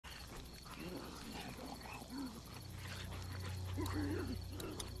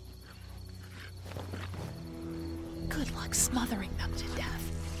Good luck smothering them to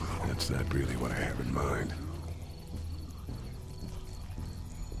death. That's not really what I have in mind.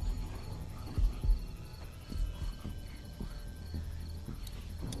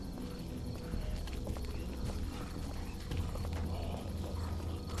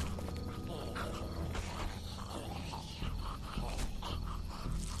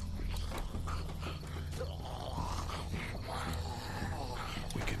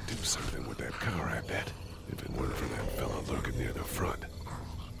 We can do something with that car, I bet. If it weren't for that fella lurking near the front.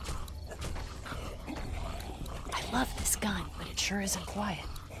 I love this gun, but it sure isn't quiet.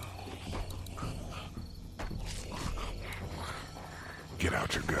 Get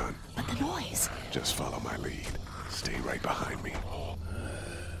out your gun. But the noise. Just follow my lead. Stay right behind me.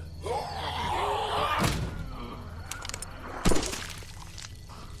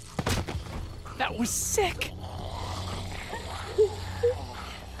 That was sick!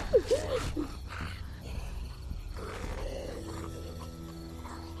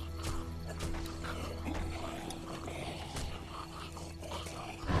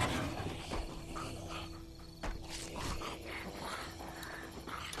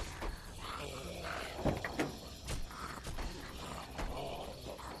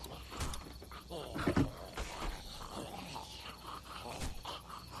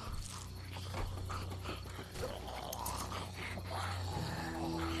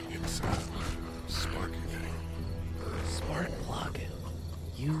 It's a sparky thing. Spark plug.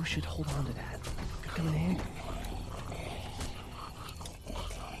 You should hold on to that. Could come in handy.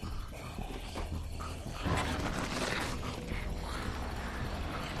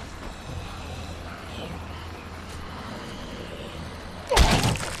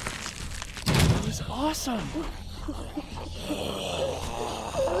 That was awesome!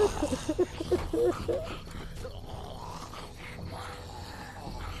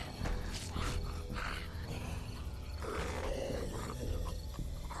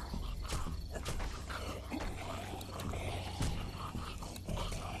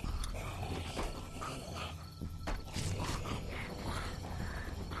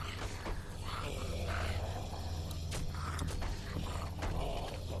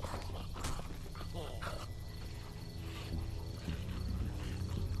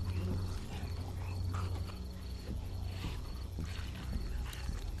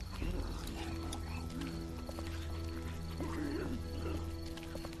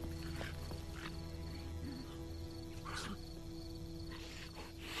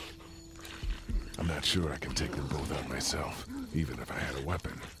 I'm not sure I can take them both out myself, even if I had a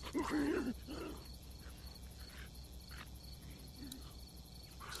weapon.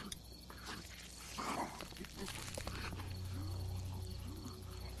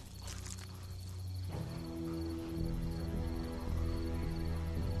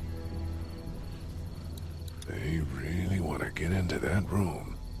 They really want to get into that room.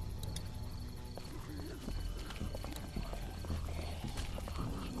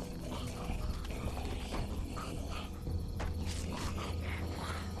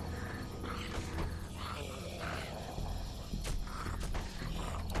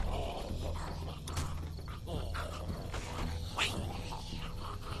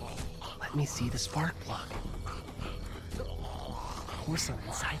 Let me see the spark plug. Porcelain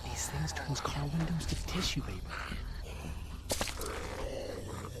inside these things turns car windows to tissue paper.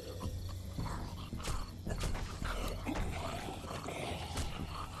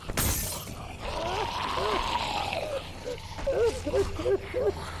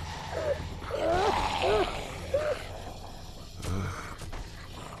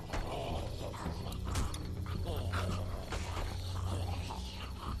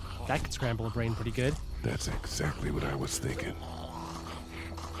 That could scramble a brain pretty good. That's exactly what I was thinking.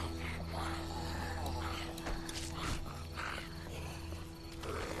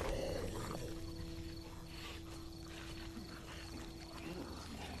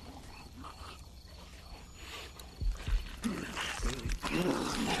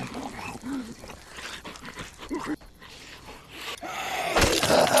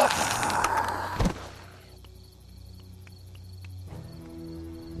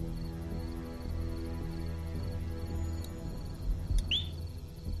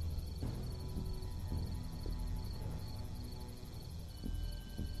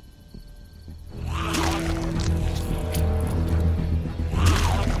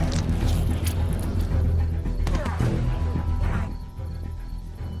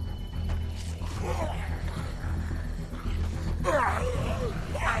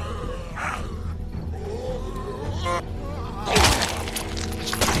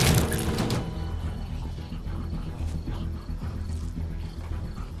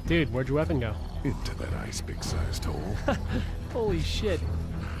 Dude, where'd your weapon go? Into that ice big-sized hole. Holy shit.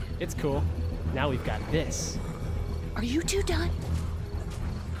 It's cool. Now we've got this. Are you two done?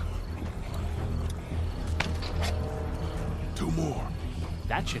 Two more.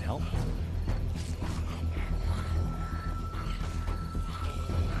 That should help.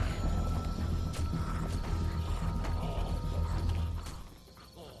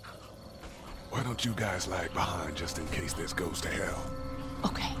 Why don't you guys lag behind just in case this goes to hell?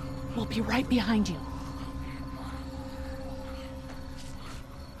 Okay, we'll be right behind you.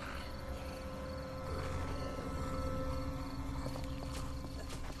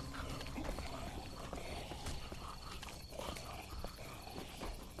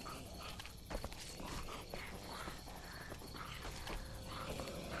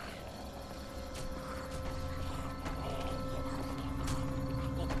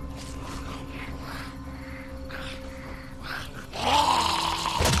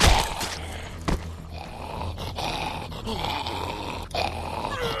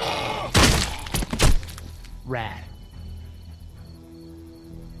 Rad.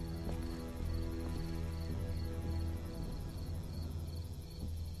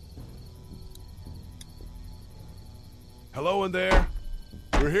 Hello in there.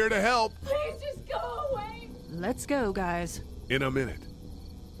 We're here to help. Please just go away. Let's go, guys. In a minute.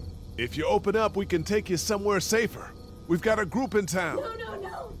 If you open up, we can take you somewhere safer. We've got a group in town.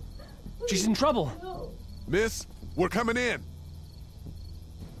 No. She's in trouble. No. Miss, we're coming in.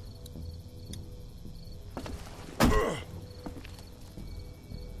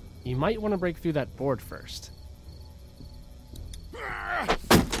 You might want to break through that board first.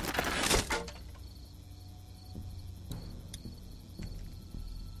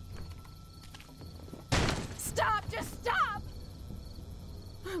 Stop, just stop.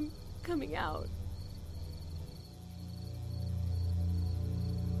 I'm coming out.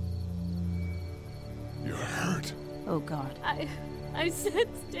 You're hurt. Oh, God. I said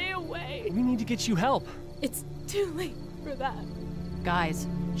stay away. We need to get you help. It's too late for that. Guys,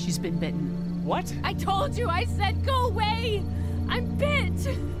 she's been bitten. What? I told you, I said go away. I'm bit.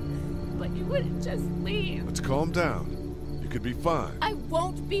 But you wouldn't just leave. Let's calm down. You could be fine. I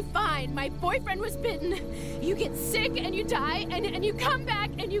won't be fine. My boyfriend was bitten. You get sick and you die and you come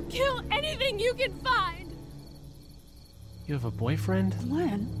back and you kill anything you can find. You have a boyfriend?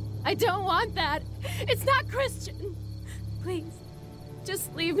 Glenn? I don't want that. It's not Christian. Please,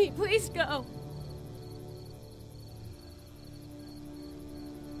 just leave me. Please go.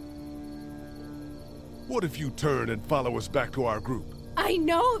 What if you turn and follow us back to our group? I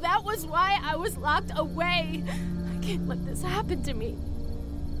know, that was why I was locked away. I can't let this happen to me.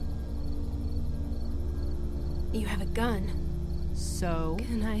 You have a gun. So?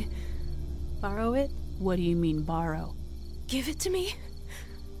 Can I borrow it? What do you mean, borrow? Give it to me.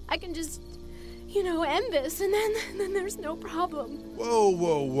 I can just, end this, and then there's no problem.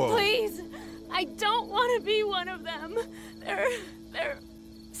 Whoa. Please, I don't want to be one of them. They're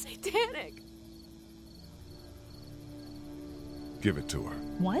satanic. Give it to her.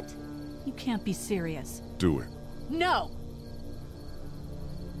 What? You can't be serious. Do it. No!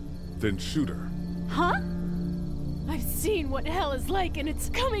 Then shoot her. Huh? I've seen what hell is like, and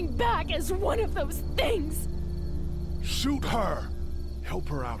it's coming back as one of those things. Shoot her! Help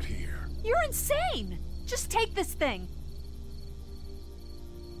her out here. You're insane! Just take this thing.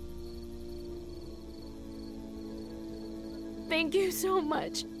 Thank you so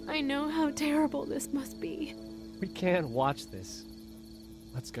much. I know how terrible this must be. We can't watch this.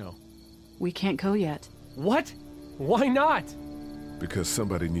 Let's go. We can't go yet. What? Why not? Because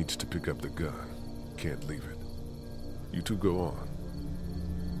somebody needs to pick up the gun. Can't leave it. You two go on.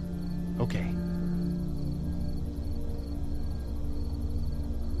 Okay.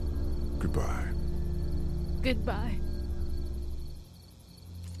 Goodbye. Goodbye.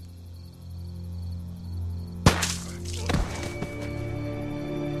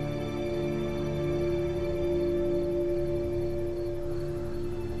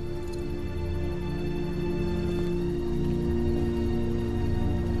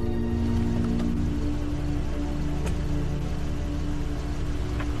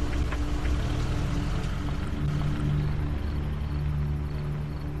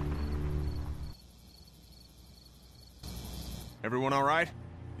 Everyone all right?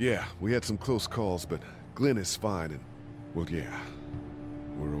 Yeah, we had some close calls, but Glenn is fine and, well, yeah,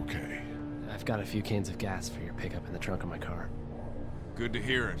 we're okay. I've got a few cans of gas for your pickup in the trunk of my car. Good to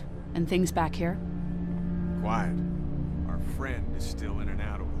hear it. And things back here? Quiet. Our friend is still in and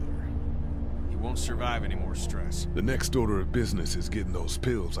out over there. He won't survive any more stress. The next order of business is getting those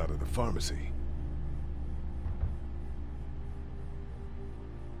pills out of the pharmacy.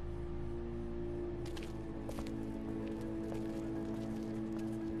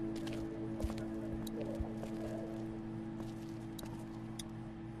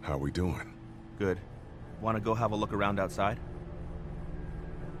 How we doing? Good. Want to go have a look around outside?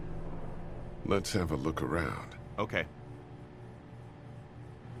 Let's have a look around. Okay.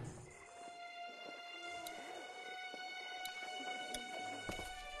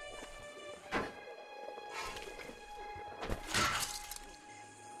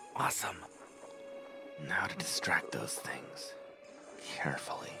 Awesome. Now to distract those things.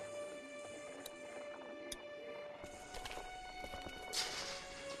 Carefully.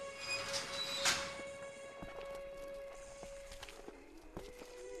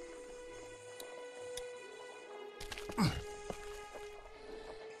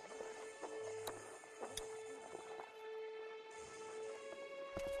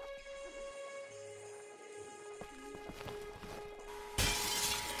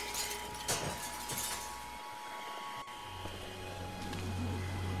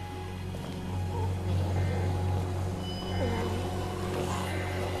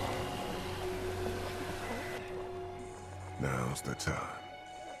 Now's the time.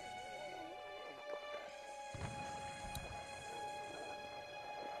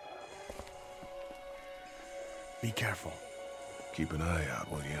 Be careful. Keep an eye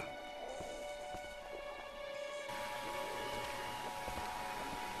out, will you?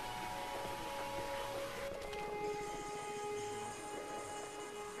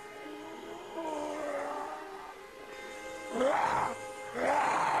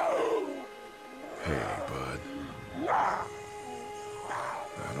 Hey, bud.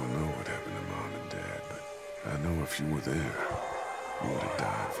 I don't know what happened to Mom and Dad, but I know if you were there, you would have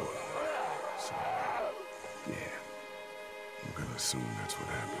died for them. So, yeah. I'm gonna assume that's what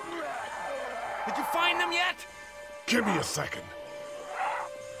happened. Did you find them yet? Give me a second.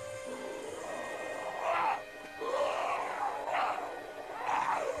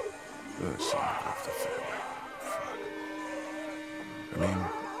 Son of the family. Fuck. I mean, you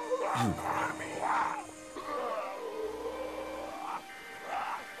know what I mean.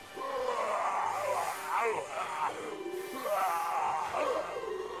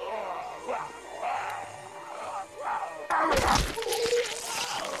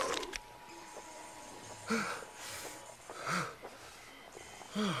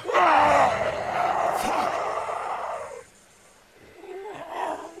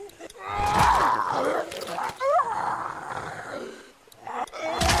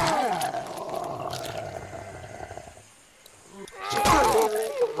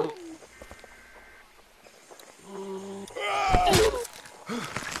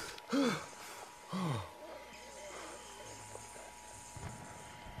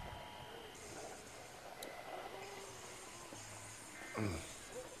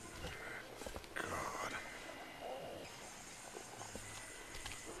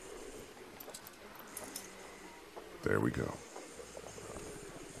 There we go.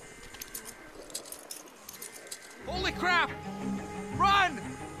 Holy crap! Run!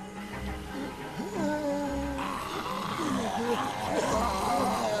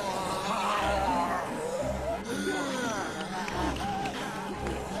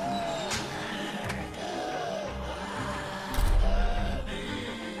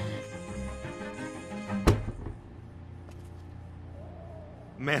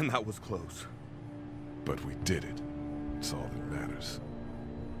 Man, that was close. But we did it. It's all that matters.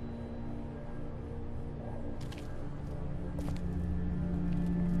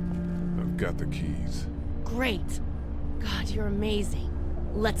 I've got the keys. Great. God, you're amazing.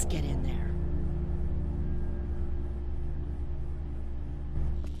 Let's get in there.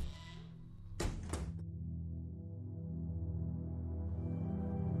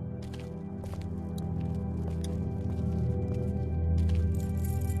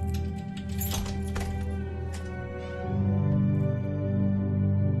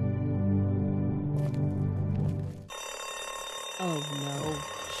 Oh no.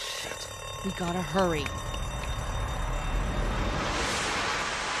 Shit. We gotta hurry.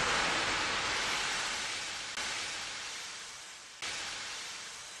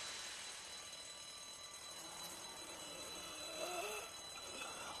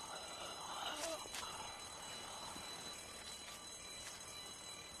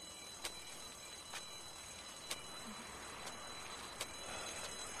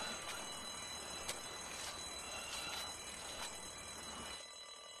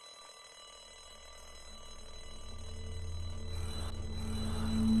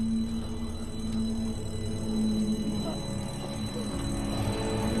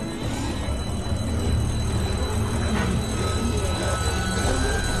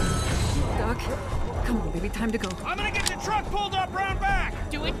 Time to go. I'm gonna get the truck pulled up round back!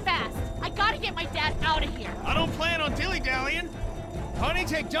 Do it fast. I gotta get my dad out of here. I don't plan on dilly-dallying. Honey,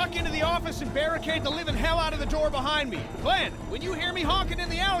 take Duck into the office and barricade the living hell out of the door behind me. Glenn, when you hear me honking in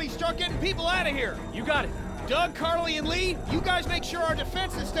the alley, start getting people out of here. You got it. Doug, Carly, and Lee, you guys make sure our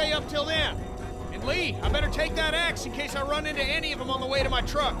defenses stay up till then. And Lee, I better take that axe in case I run into any of them on the way to my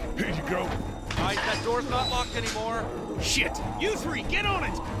truck. Here you go. Guys, that door's not locked anymore. Shit! You three, get on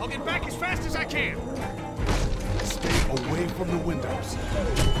it! I'll get back as fast as I can. Stay away from the windows.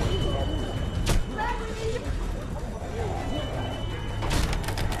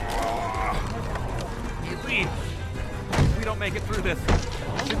 Hey, Lee, if we don't make it through this,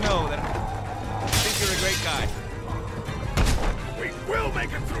 you should know that I think you're a great guy. We will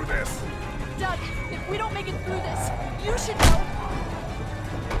make it through this. Doug, if we don't make it through this, you should know.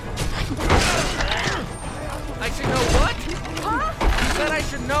 I should know what? Huh? You said I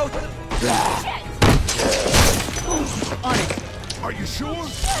should know. Shit! On it. Are you sure?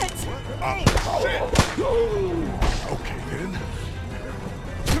 Shit! Oh, shit! Okay, then.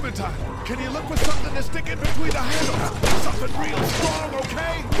 Clementine, can you look for something to stick in between the handles? Something real strong,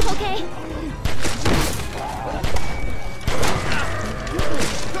 okay? Okay.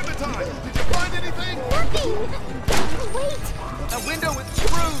 Clementine, did you find anything? Nothing. Wait. That window is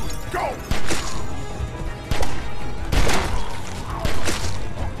screwed. Go!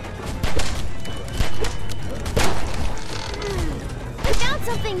 I found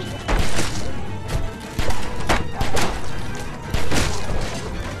something.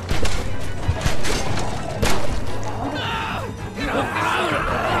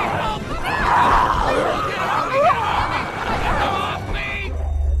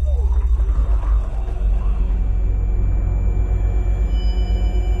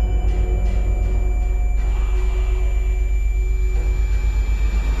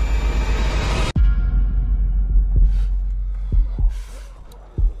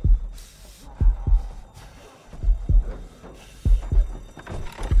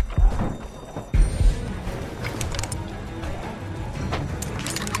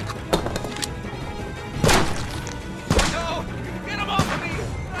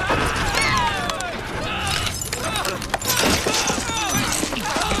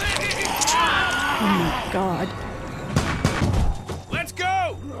 God. Let's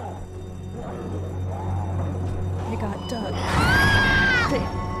go! They got Doug.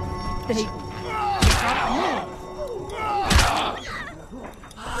 They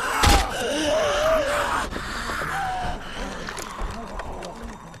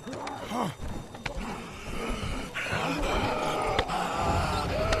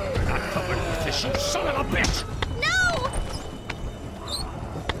You son of a bitch! No!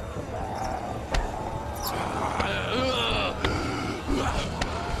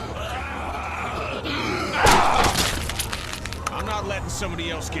 I'm not letting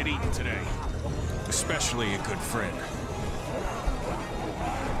somebody else get eaten today. Especially a good friend.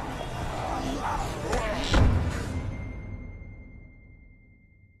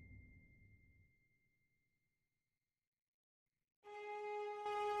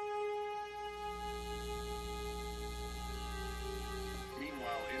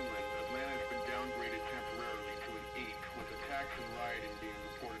 Meanwhile, inland, Atlanta has been downgraded temporarily to an 8, with attacks and rioting being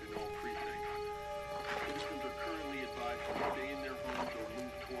reported in all precincts. Citizens are currently advised to stay in their homes or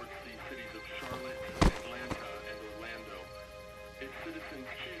move towards the cities of Charlotte, Atlanta, and Orlando. If citizens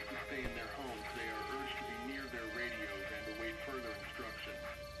choose to stay in their homes, they are urged to be near their radios and await further instructions.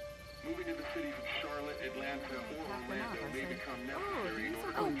 Moving to the cities of Charlotte, Atlanta, or Orlando may become necessary in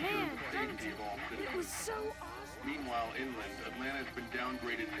order to ensure the safety of all citizens. So awesome. Meanwhile, inland, Atlanta has been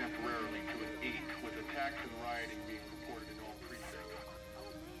downgraded temporarily to an 8, with attacks and rioting being reported in all precincts.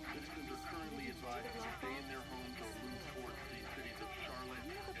 Citizens are currently advised to stay in their homes or move towards the cities of Charlotte,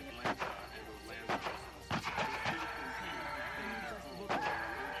 Atlanta, and Orlando. If citizens choose to stay in their homes, they are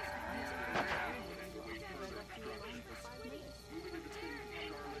urged to be near their radios and await further instructions. Moving to the cities of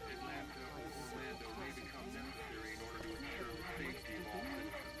Charlotte, Atlanta, or Orlando may become necessary in order to ensure the safety of all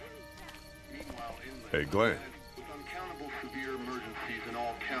citizens. Meanwhile, inland, Hey, Glenn. with uncountable severe emergencies in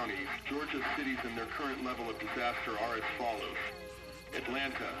all counties, Georgia's cities and their current level of disaster are as follows.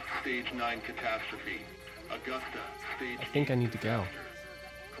 Atlanta, Stage 9 catastrophe. Augusta, Stage I think I need to go.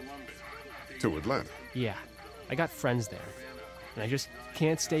 Columbus, Stage To Atlanta. Yeah, I got friends there. And I just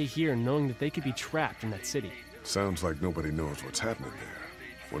can't stay here knowing that they could be trapped in that city. Sounds like nobody knows what's happening there.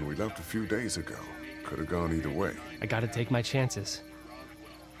 When we left a few days ago, could have gone either way. I gotta take my chances.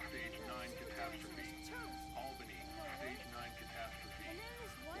 Stage 9 catastrophe. Albany, Stage 9 catastrophe.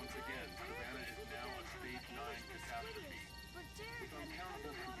 Once again, Savannah is now a Stage 9 catastrophe. With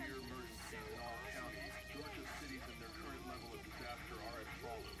uncountable severe emergencies in all counties, Georgia's cities and their current level of disaster are as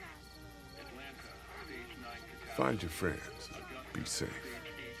follows. Atlanta, Stage 9 catastrophe. Find your friends. Be be safe.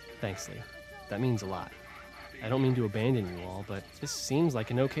 Thanks, Lee. That means a lot. I don't mean to abandon you all, but this seems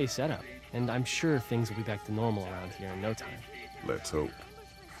like an okay setup, and I'm sure things will be back to normal around here in no time. Let's hope.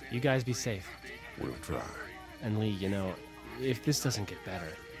 You guys be safe. We'll try. And Lee, you know, if this doesn't get better,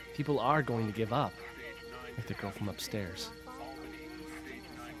 people are going to give up. Like the girl from upstairs.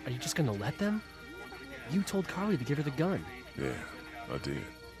 Are you just gonna let them? You told Carly to give her the gun. Yeah, I did.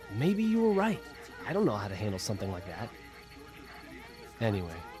 Maybe you were right. I don't know how to handle something like that. Anyway,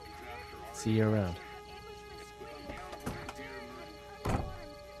 see you around.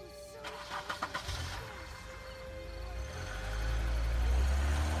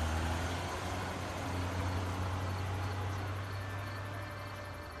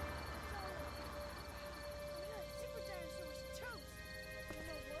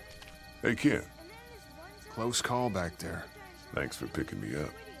 Hey, Ken. Close call back there. Thanks for picking me up.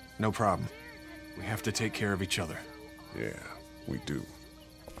 No problem. We have to take care of each other. Yeah, we do.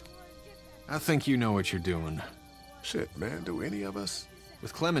 I think you know what you're doing. Shit, man, do any of us?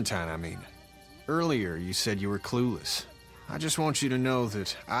 With Clementine, I mean. Earlier, you said you were clueless. I just want you to know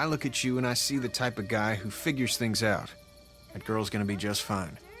that I look at you and I see the type of guy who figures things out. That girl's gonna be just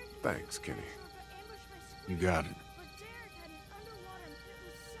fine. Thanks, Kenny. You got it.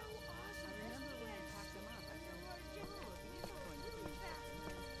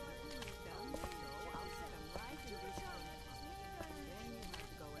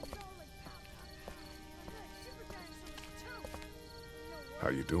 How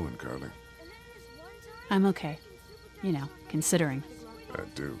you doing, Carly? I'm okay. You know, considering. I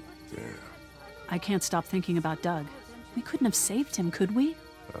do, yeah. I can't stop thinking about Doug. We couldn't have saved him, could we?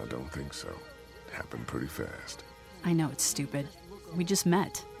 I don't think so. It happened pretty fast. I know it's stupid. We just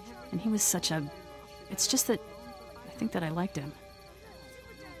met. And he was such a... It's just that... I think that I liked him.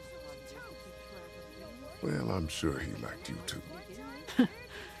 Well, I'm sure he liked you too.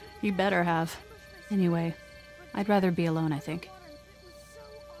 You better have. Anyway, I'd rather be alone, I think.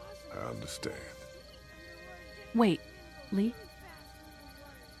 I understand. Wait, Lee?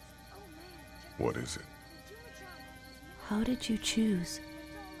 What is it? How did you choose?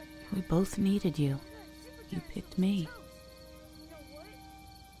 We both needed you. You picked me.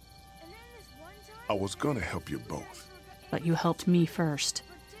 I was gonna help you both. But you helped me first.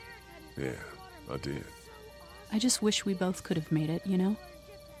 Yeah, I did. I just wish we both could have made it, you know?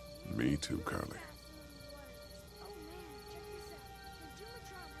 Me too, Carly.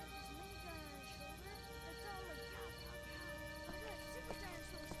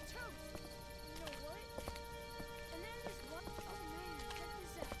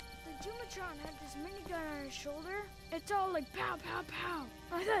 Had this minigun on his shoulder. It's all like pow, pow, pow.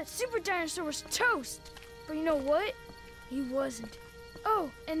 I thought Super Dinosaur was toast. But you know what? He wasn't.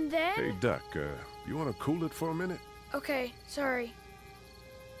 Oh, and then... Hey, Duck, you want to cool it for a minute? Okay, sorry.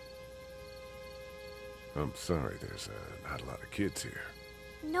 I'm sorry, there's not a lot of kids here.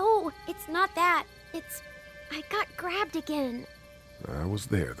 No, it's not that. It's... I got grabbed again. I was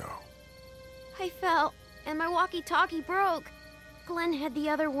there, though. I fell, and my walkie-talkie broke. Glenn had the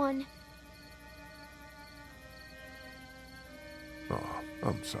other one. Oh,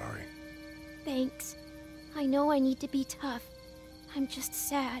 I'm sorry. Thanks. I know I need to be tough. I'm just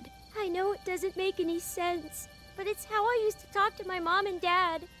sad. I know it doesn't make any sense, but it's how I used to talk to my mom and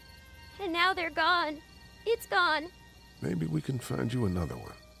dad. And now they're gone. It's gone. Maybe we can find you another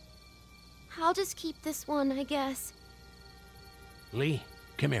one. I'll just keep this one, I guess. Lee,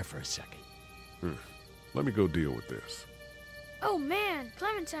 come here for a second. Let me go deal with this. Oh man,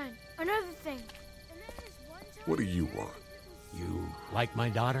 Clementine, another thing. What do you want? You like my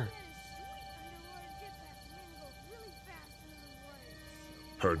daughter?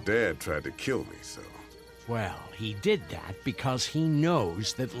 Her dad tried to kill me, so... Well, he did that because he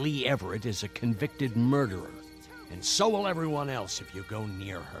knows that Lee Everett is a convicted murderer. And so will everyone else if you go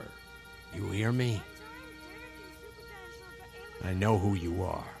near her. You hear me? I know who you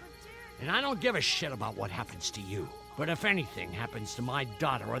are. And I don't give a shit about what happens to you. But if anything happens to my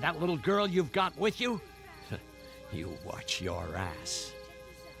daughter or that little girl you've got with you, you watch your ass.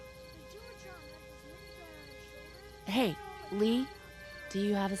 Hey, Lee, do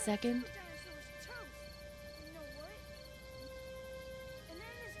you have a second?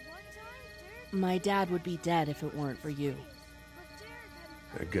 My dad would be dead if it weren't for you.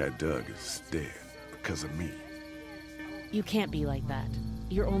 That guy Doug is dead because of me. You can't be like that.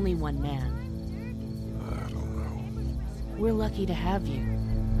 You're only one man. I don't know. We're lucky to have you.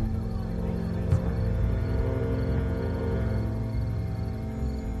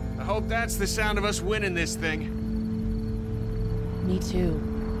 I hope that's the sound of us winning this thing. Me too.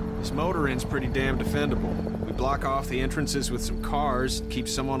 This motor inn's pretty damn defendable. We block off the entrances with some cars, keep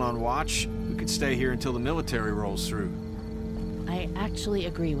someone on watch, we could stay here until the military rolls through. I actually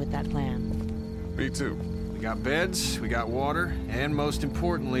agree with that plan. Me too. We got beds, we got water, and most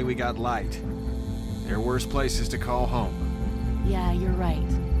importantly, we got light. There are worse places to call home. Yeah, you're right.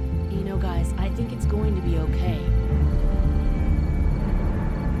 You know, guys, I think it's going to be okay.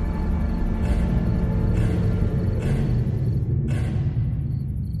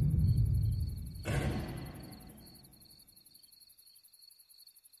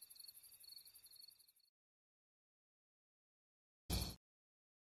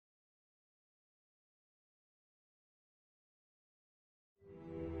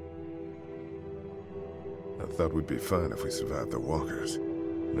 I thought we'd be fine if we survived the walkers.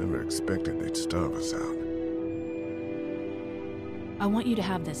 Never expected they'd starve us out. I want you to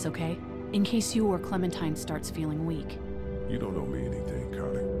have this, okay? In case you or Clementine starts feeling weak. You don't owe me anything,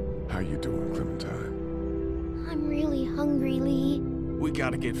 Carly. How you doing, Clementine? I'm really hungry, Lee. We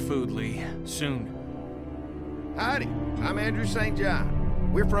gotta get food, Lee. Soon. Howdy, I'm Andrew St.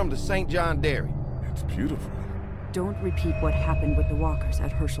 John. We're from the St. John Dairy. It's beautiful. Don't repeat what happened with the walkers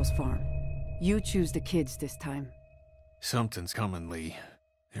at Hershel's farm. You choose the kids this time. Something's coming, Lee.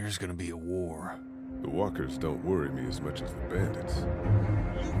 There's gonna be a war. The walkers don't worry me as much as the bandits.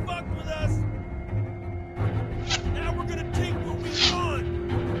 You fucked with us! Now we're gonna take what we want!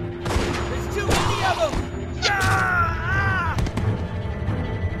 There's too many of them! Ah!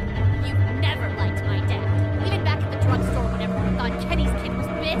 You've never liked my dad. Even back at the drugstore when everyone thought Kenny's kid was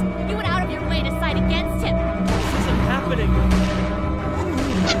bit, you went out of your way to side against him. This isn't happening!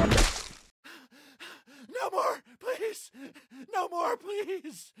 No more, please! No more,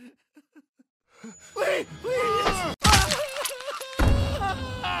 please!